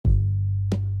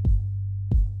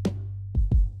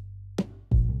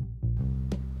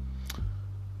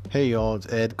Hey y'all,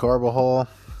 it's Ed Carbajal,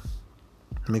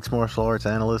 mixed martial arts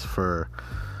analyst for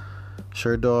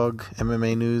Sherdog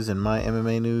MMA News and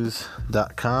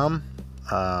MyMMAnews.com.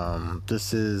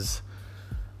 This is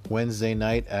Wednesday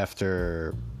night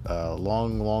after a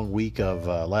long week of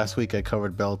last week I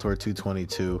covered Bellator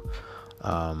 222.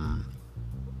 I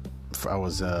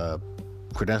was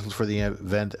credentialed for the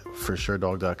event for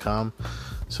Sherdog.com.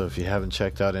 So if you haven't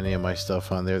checked out any of my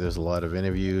stuff on there, there's a lot of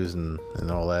interviews and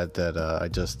all that I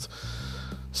just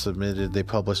submitted. They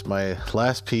published my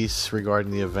last piece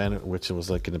regarding the event, which was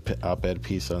like an op-ed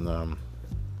piece on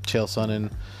Chael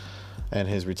Sonnen and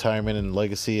his retirement and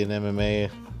legacy in MMA.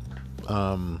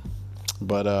 I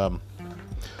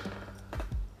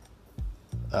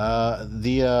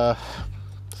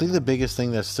think the biggest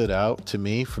thing that stood out to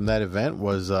me from that event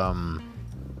was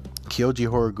Kyoji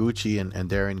Horiguchi and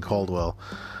Darrion Caldwell.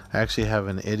 I actually have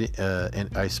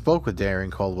and I spoke with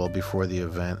Darrion Caldwell before the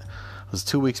event. It was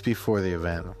 2 weeks before the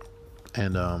event,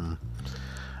 and I'm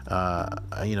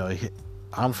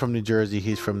from New Jersey.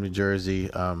 He's from New Jersey.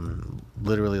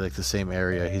 Literally like the same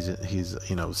area. He's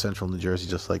central New Jersey,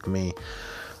 just like me.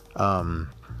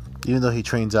 Even though he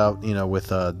trains out with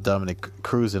Dominic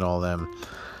Cruz and all them.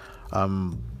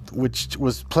 Which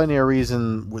was plenty of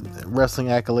reason with wrestling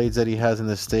accolades that he has in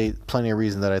the state, plenty of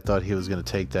reason that I thought he was going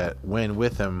to take that win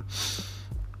with him.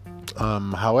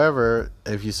 However,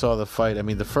 if you saw the fight,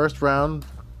 the first round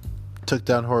took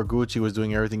down Horiguchi, was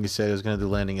doing everything he said he was going to do,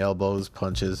 landing elbows,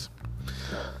 punches.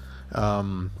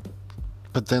 But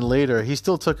then later, he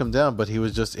still took him down, but he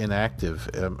was just inactive.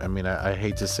 I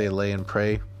hate to say lay and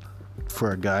pray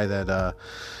for a guy that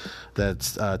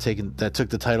took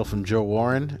the title from Joe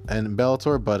Warren and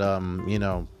Bellator, but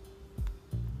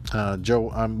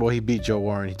he beat Joe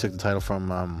Warren. He took the title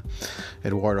from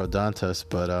Eduardo Dantas,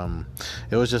 but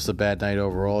it was just a bad night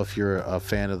overall. If you're a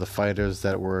fan of the fighters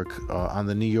that work on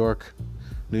the New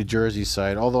Jersey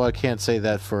side, although I can't say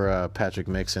that for Patrick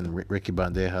Mix and Ricky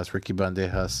Bandejas. Ricky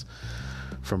Bandejas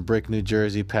from Brick, New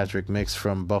Jersey. Patrick Mix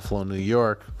from Buffalo, New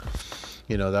York.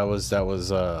 That was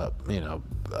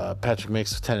Patrick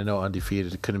Mix 10-0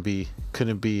 undefeated.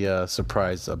 Couldn't be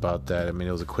surprised about that. It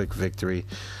was a quick victory.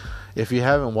 If you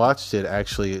haven't watched it,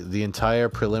 actually, the entire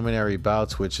preliminary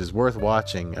bouts, which is worth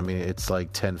watching. It's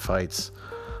like 10 fights.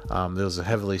 There was a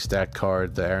heavily stacked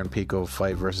card. The Aaron Pico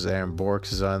fight versus Aaron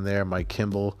Borks is on there. Mike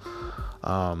Kimball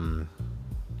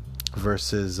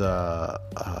versus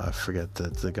I forget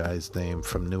the guy's name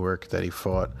from Newark that he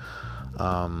fought.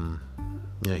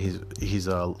 He's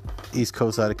East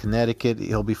Coast out of Connecticut.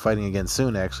 He'll be fighting again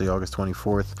soon, actually, August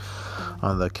 24th,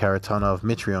 on the Karatanov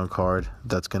Mitrione card.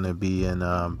 That's going to be in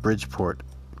Bridgeport,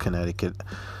 Connecticut,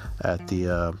 at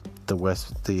the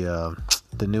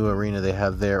new arena they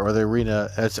have there, or the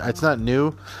arena. It's not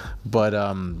new, but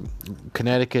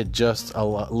Connecticut just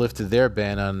lifted their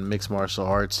ban on mixed martial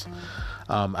arts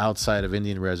outside of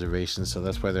Indian reservations, so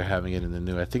that's why they're having it in the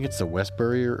new. I think it's the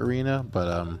Westbury Arena,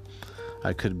 but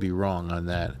I could be wrong on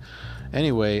that.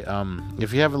 Anyway,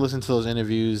 if you haven't listened to those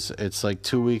interviews, it's like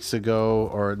 2 weeks ago,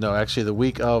 or no, actually the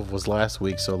week of was last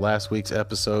week. So last week's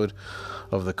episode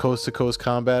of the Coast to Coast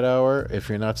Combat Hour. If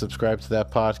you're not subscribed to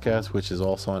that podcast, which is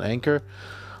also on Anchor,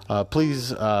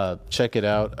 please check it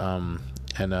out.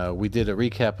 And we did a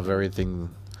recap of everything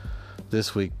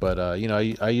this week, but I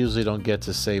usually don't get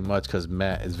to say much because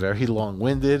Matt is very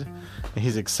long-winded.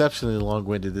 He's exceptionally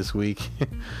long-winded this week.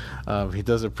 He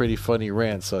does a pretty funny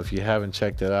rant, so if you haven't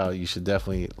checked it out, you should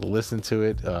definitely listen to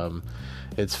it.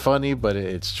 It's funny, but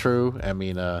it's true.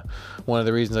 One of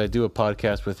the reasons I do a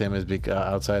podcast with him is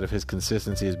outside of his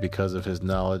consistency is because of his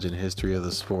knowledge and history of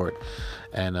the sport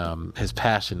and his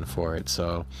passion for it.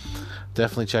 So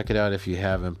definitely check it out if you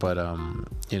haven't. But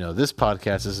this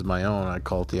podcast, this is my own. I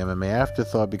call it the MMA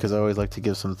Afterthought because I always like to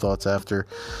give some thoughts after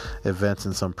events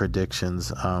and some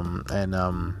predictions.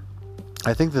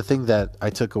 I think the thing that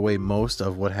I took away most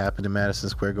of what happened in Madison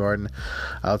Square Garden,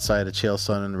 outside of Chael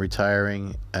Sonnen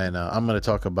retiring, and I'm going to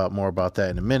talk more about that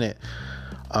in a minute,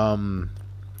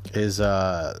 is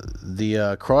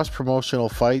the cross-promotional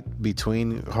fight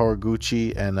between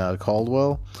Horiguchi and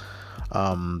Caldwell.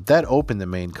 That opened the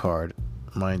main card,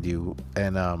 mind you,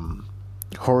 and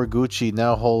Horiguchi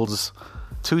now holds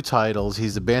 2 titles.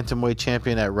 He's the bantamweight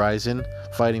champion at Rizin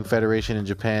Fighting Federation in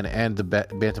Japan, and the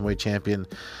bantamweight champion.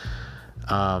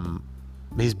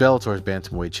 He's Bellator's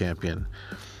bantamweight champion,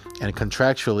 and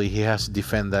contractually he has to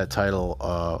defend that title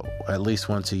at least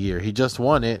once a year. He just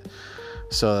won it,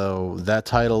 so that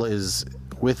title is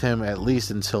with him at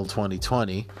least until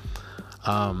 2020.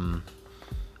 And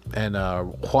Juan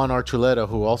Archuleta,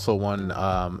 who also won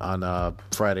on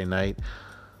Friday night,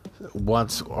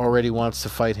 wants to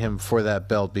fight him for that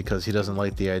belt because he doesn't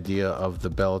like the idea of the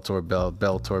Bellator belt,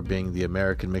 Bellator being the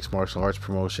American mixed martial arts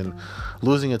promotion,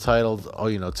 losing a title,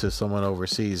 to someone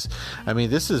overseas. I mean,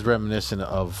 this is reminiscent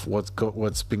of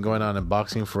what's been going on in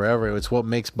boxing forever. It's what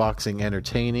makes boxing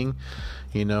entertaining.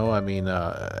 I mean,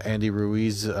 Andy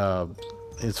Ruiz.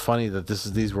 It's funny that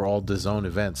these were all DAZN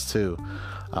events too.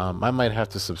 I might have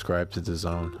to subscribe to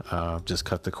DAZN. Just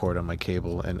cut the cord on my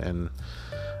cable, and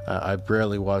I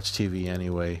barely watch TV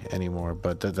anymore.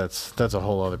 But that's a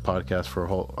whole other podcast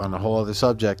on a whole other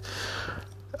subject.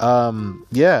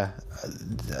 Yeah,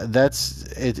 that's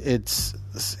it.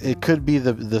 It could be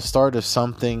the start of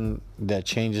something that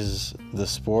changes the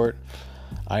sport.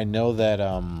 I know that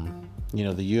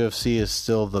the UFC is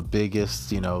still the biggest,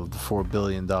 the $4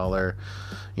 billion,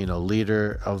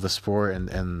 leader of the sport,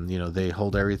 and they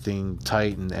hold everything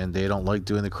tight, and they don't like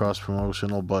doing the cross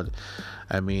promotional. But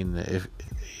I mean, if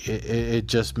it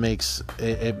just makes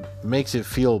it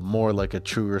feel more like a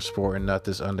truer sport and not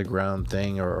this underground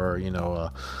thing or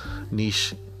a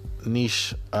niche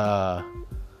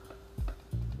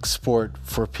sport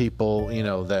for people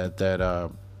that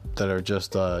are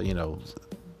just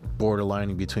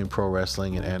borderlining between pro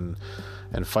wrestling and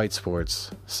fight sports.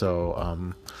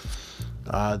 So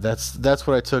that's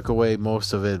what I took away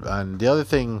most of it. And the other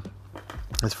thing,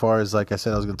 as far as, like I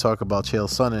said, I was going to talk about Chael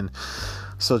Sonnen.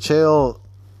 So Chael,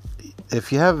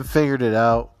 if you haven't figured it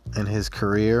out in his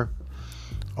career,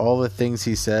 all the things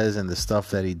he says and the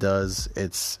stuff that he does,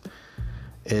 it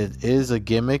is a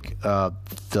gimmick.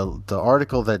 The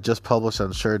article that just published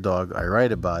on Sherdog, I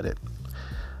write about it.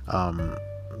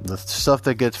 The stuff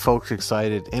that gets folks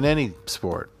excited in any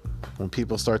sport, when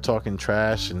people start talking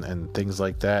trash and things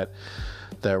like that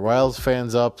riles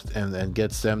fans up and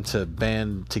gets them to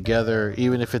band together,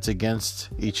 even if it's against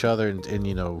each other,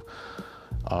 and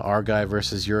our guy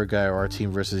versus your guy, or our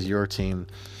team versus your team.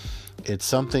 It's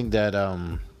something that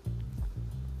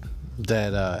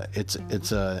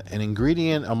it's an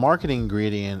ingredient, a marketing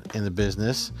ingredient in the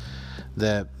business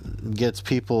that gets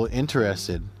people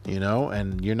interested,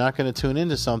 and you're not going to tune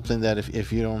into something that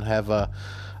if you don't have a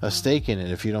stake in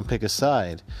it, if you don't pick a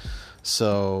side.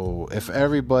 So if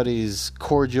everybody's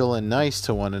cordial and nice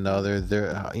to one another,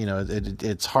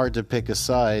 it's hard to pick a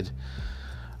side.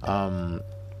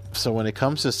 So when it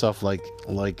comes to stuff like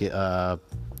the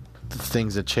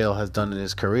things that Chael has done in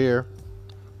his career,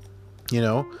 you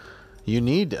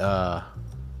need a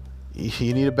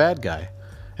bad guy.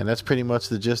 And that's pretty much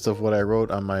the gist of what I wrote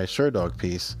on my Sherdog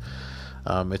piece.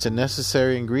 It's a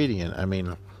necessary ingredient. I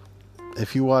mean,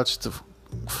 if you watched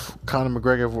Conor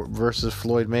McGregor versus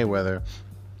Floyd Mayweather,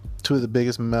 two of the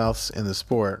biggest mouths in the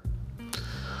sport,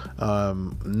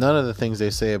 none of the things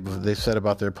they've said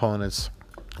about their opponents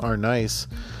are nice.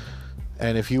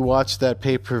 And if you watch that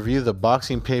pay-per-view, the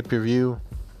boxing pay-per-view,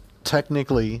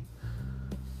 technically,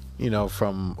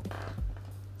 from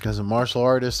as a martial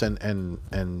artist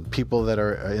and people that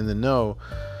are in the know,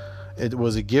 it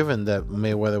was a given that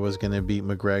Mayweather was going to beat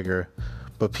McGregor,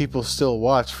 but people still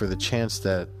watch for the chance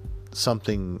that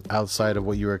something outside of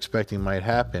what you were expecting might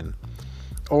happen,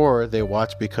 or they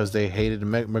watch because they hated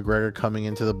McGregor coming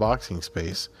into the boxing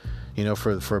space.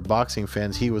 For boxing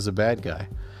fans, he was a bad guy.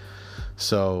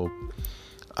 So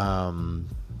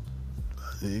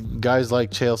guys like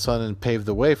Chael Sonnen paved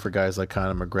the way for guys like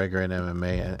Conor McGregor in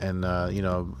MMA,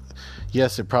 and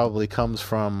yes, it probably comes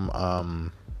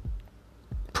from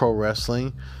pro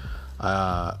wrestling.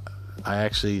 I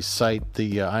actually cite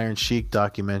the Iron Sheik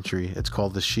documentary. It's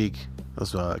called The Sheik.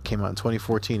 It came out in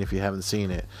 2014. If you haven't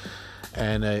seen it,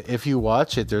 and if you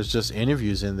watch it, there's just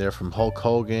interviews in there from Hulk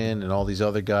Hogan and all these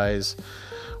other guys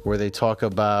where they talk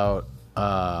about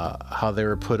how they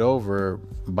were put over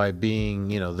by being,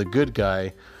 the good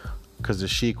guy, because the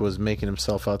Sheik was making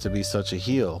himself out to be such a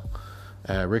heel.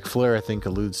 Ric Flair, I think,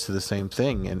 alludes to the same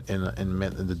thing in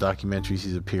the documentaries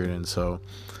he's appeared in. So,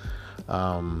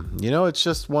 it's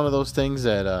just one of those things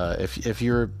that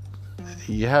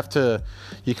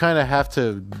you kind of have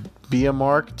to be a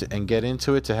mark and get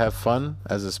into it to have fun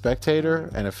as a spectator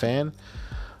and a fan.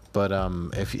 But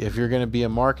if you're going to be a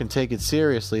mark and take it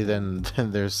seriously, then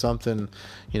there's something,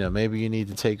 maybe you need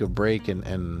to take a break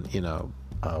and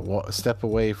step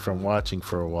away from watching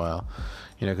for a while,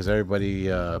 because everybody,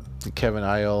 Kevin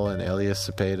Isle and Elias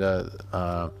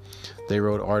Cepeda, they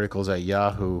wrote articles at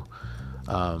Yahoo,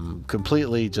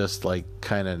 completely just like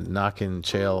kind of knocking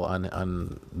Chael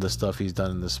on the stuff he's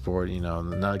done in the sport,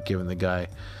 not giving the guy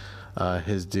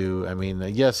his due. I mean,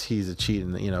 yes, he's a cheat,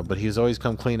 but he's always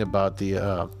come clean about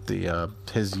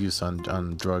his use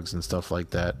on drugs and stuff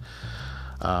like that.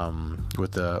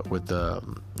 with the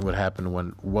what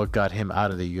happened what got him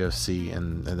out of the UFC,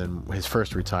 and then his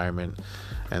first retirement,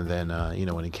 and then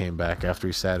when he came back after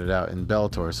he sat it out in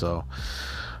Bellator. So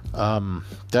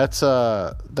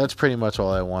that's pretty much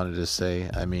all I wanted to say.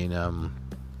 I mean,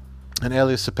 and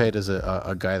Elias Cepeda is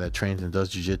a guy that trains and does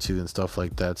jiu-jitsu and stuff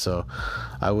like that, so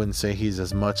I wouldn't say he's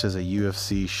as much as a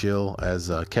UFC shill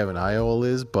as Kevin Iole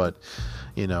is. But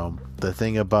the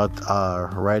thing about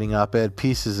writing op-ed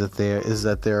pieces is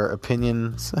that they're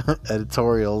opinions,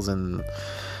 editorials, and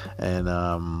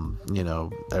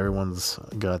everyone's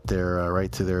got their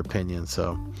right to their opinion.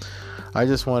 So I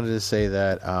just wanted to say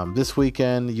that this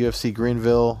weekend, UFC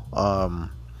Greenville,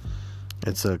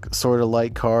 it's a sort of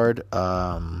light card.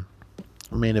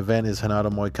 Main event is Renato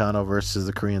Moicano versus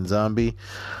the Korean Zombie.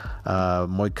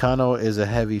 Moicano is a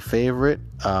heavy favorite.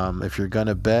 If you're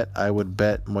gonna bet, I would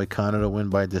bet Moicano to win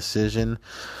by decision.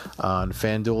 On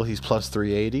FanDuel, he's plus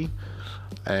 380.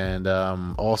 And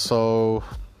also,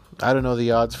 I don't know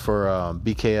the odds for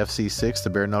BKFC 6, the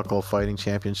Bare Knuckle Fighting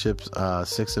Championships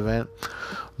 6 event,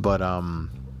 but Paulie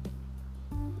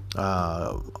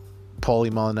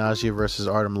Malignaggi versus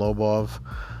Artem Lobov.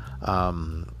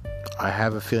 I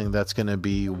have a feeling that's going to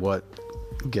be what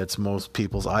gets most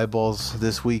people's eyeballs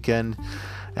this weekend.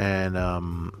 And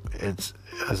it's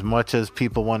as much as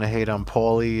people want to hate on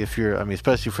Paulie,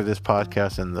 especially for this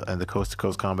podcast and the Coast to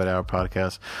Coast Combat Hour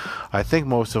podcast, I think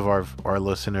most of our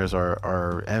listeners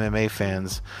are MMA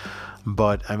fans.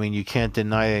 But I mean, you can't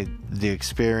deny the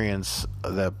experience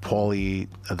that Paulie,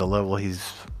 at the level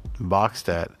he's boxed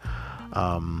at.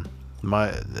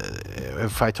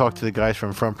 If I talk to the guys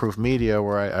from Front Proof Media,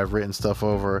 where I've written stuff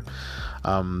over,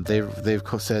 they've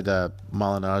said that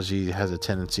Malignaggi has a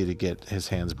tendency to get his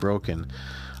hands broken.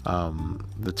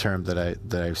 The term that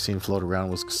I've seen float around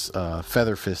was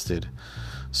feather fisted.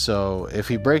 So if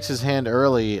he breaks his hand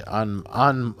early on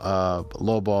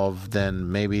Lobov,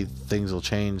 then maybe things will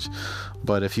change.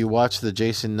 But if you watch the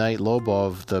Jason Knight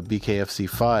Lobov, the BKFC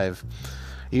 5,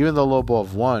 even though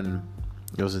Lobov won,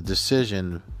 it was a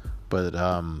decision. But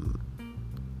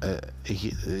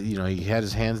he had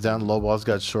his hands down. Lobov's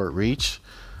got short reach.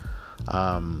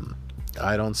 I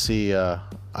don't see.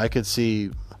 I could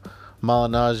see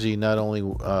Malignaggi not only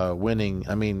winning.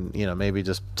 I mean, maybe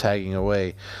just tagging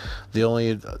away. I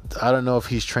don't know if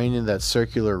he's training that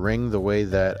circular ring the way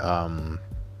that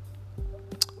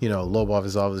Lobov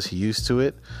is obviously used to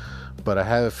it. But I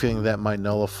have a feeling that might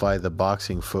nullify the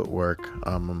boxing footwork.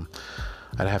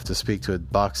 I'd have to speak to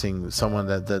someone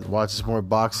that watches more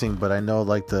boxing, but I know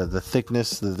like the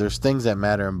thickness. There's things that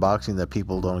matter in boxing that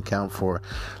people don't account for,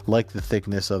 like the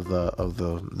thickness of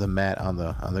the mat on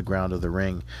the ground of the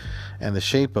ring, and the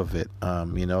shape of it.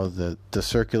 The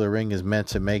circular ring is meant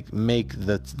to make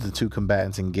the two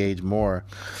combatants engage more,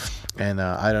 and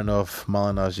I don't know if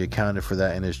Malignaggi accounted for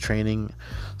that in his training,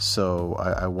 so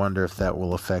I wonder if that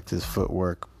will affect his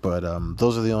footwork. But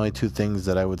those are the only two things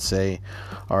that I would say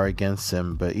are against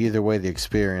him. But either way, the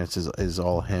experience is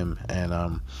all him.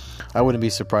 And I wouldn't be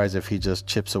surprised if he just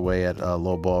chips away at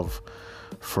Lobov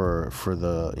for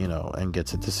the, and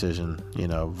gets a decision,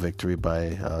 victory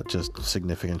by just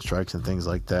significant strikes and things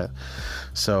like that.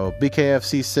 So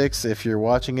BKFC 6, if you're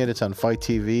watching it, it's on Fight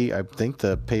TV. I think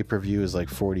the pay-per-view is like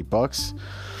 $40.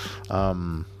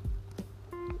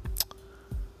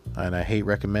 And I hate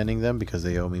recommending them because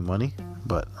they owe me money,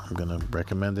 but I'm going to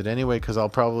recommend it anyway because I'll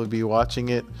probably be watching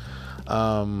it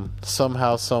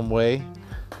somehow, some way.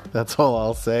 That's all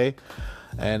I'll say.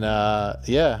 And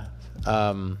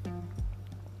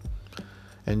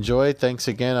enjoy. Thanks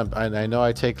again. I know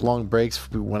I take long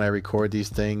breaks when I record these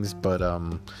things, but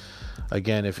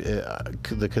again, if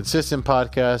the consistent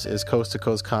podcast is Coast to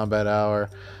Coast Combat Hour.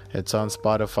 It's on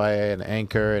Spotify and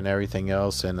Anchor and everything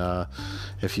else. And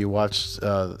if you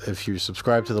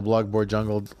subscribe to the Blogboard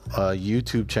Jungle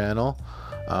YouTube channel,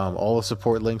 all the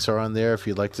support links are on there. If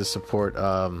you'd like to support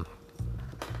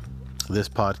this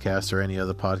podcast or any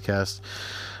other podcast,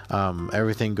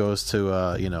 everything goes to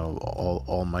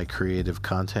all my creative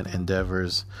content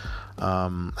endeavors.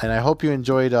 And I hope you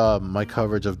enjoyed my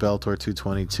coverage of Bellator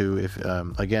 222. If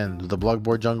again, the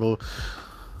Blogboard Jungle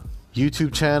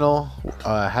YouTube channel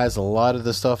has a lot of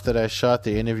the stuff that I shot.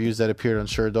 The interviews that appeared on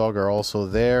SureDog are also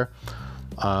there.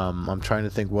 I'm trying to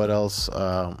think what else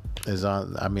is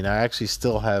on. I mean, I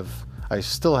still have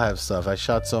stuff. I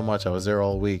shot so much. I was there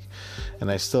all week,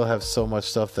 and I still have so much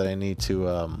stuff that I need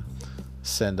to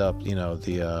send up.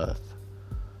 The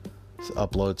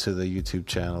upload to the YouTube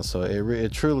channel. So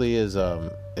it truly is.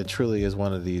 It truly is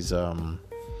one of these.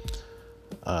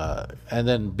 And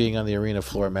then being on the arena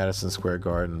floor at Madison Square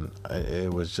Garden,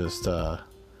 it was just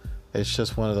it's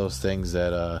just one of those things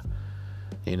that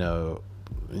you know,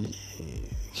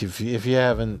 if you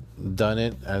haven't done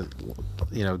it,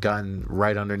 gotten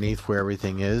right underneath where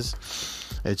everything is,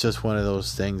 it's just one of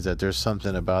those things that there's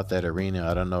something about that arena.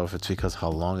 I don't know if it's because how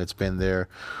long it's been there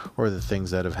or the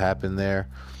things that have happened there.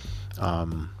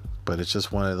 But it's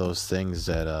just one of those things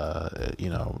that,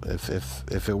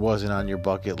 if it wasn't on your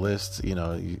bucket list,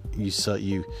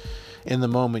 you in the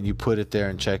moment you put it there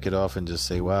and check it off and just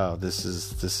say, wow, this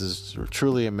is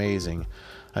truly amazing.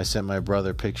 I sent my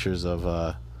brother pictures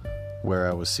of where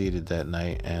I was seated that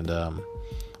night, and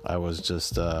I was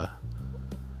just, if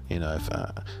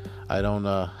I don't,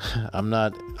 I'm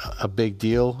not a big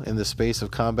deal in the space of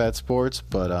combat sports,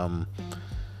 but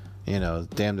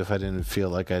damned if I didn't feel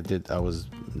like I was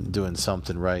doing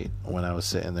something right when I was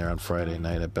sitting there on Friday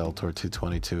night at Bellator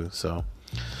 222. So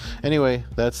anyway,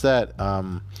 that's that.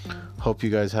 Hope you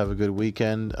guys have a good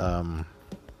weekend.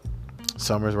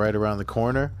 Summer's right around the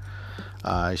corner.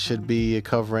 I should be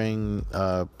covering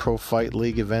Pro Fight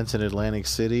League events in Atlantic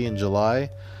City in July,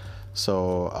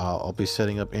 so I'll be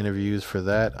setting up interviews for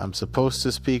that. I'm supposed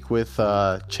to speak with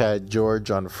Chad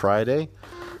George on Friday,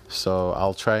 so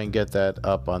I'll try and get that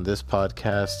up on this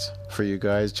podcast for you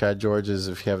guys. Chad George is,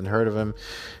 if you haven't heard of him,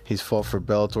 he's fought for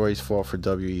Bellator, he's fought for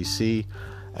WEC,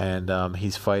 and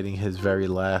he's fighting his very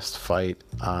last fight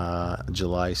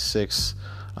July 6th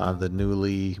on the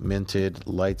newly minted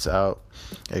Lights Out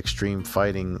Extreme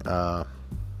Fighting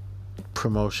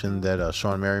promotion that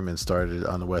Sean Merriman started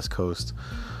on the West Coast.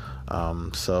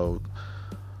 So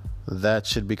that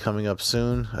should be coming up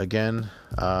soon. Again,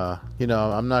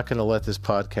 I'm not going to let this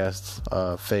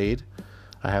podcast fade.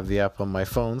 I have the app on my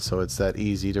phone, so it's that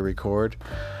easy to record.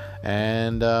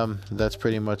 And that's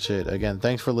pretty much it. Again,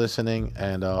 thanks for listening,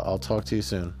 and I'll talk to you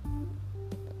soon.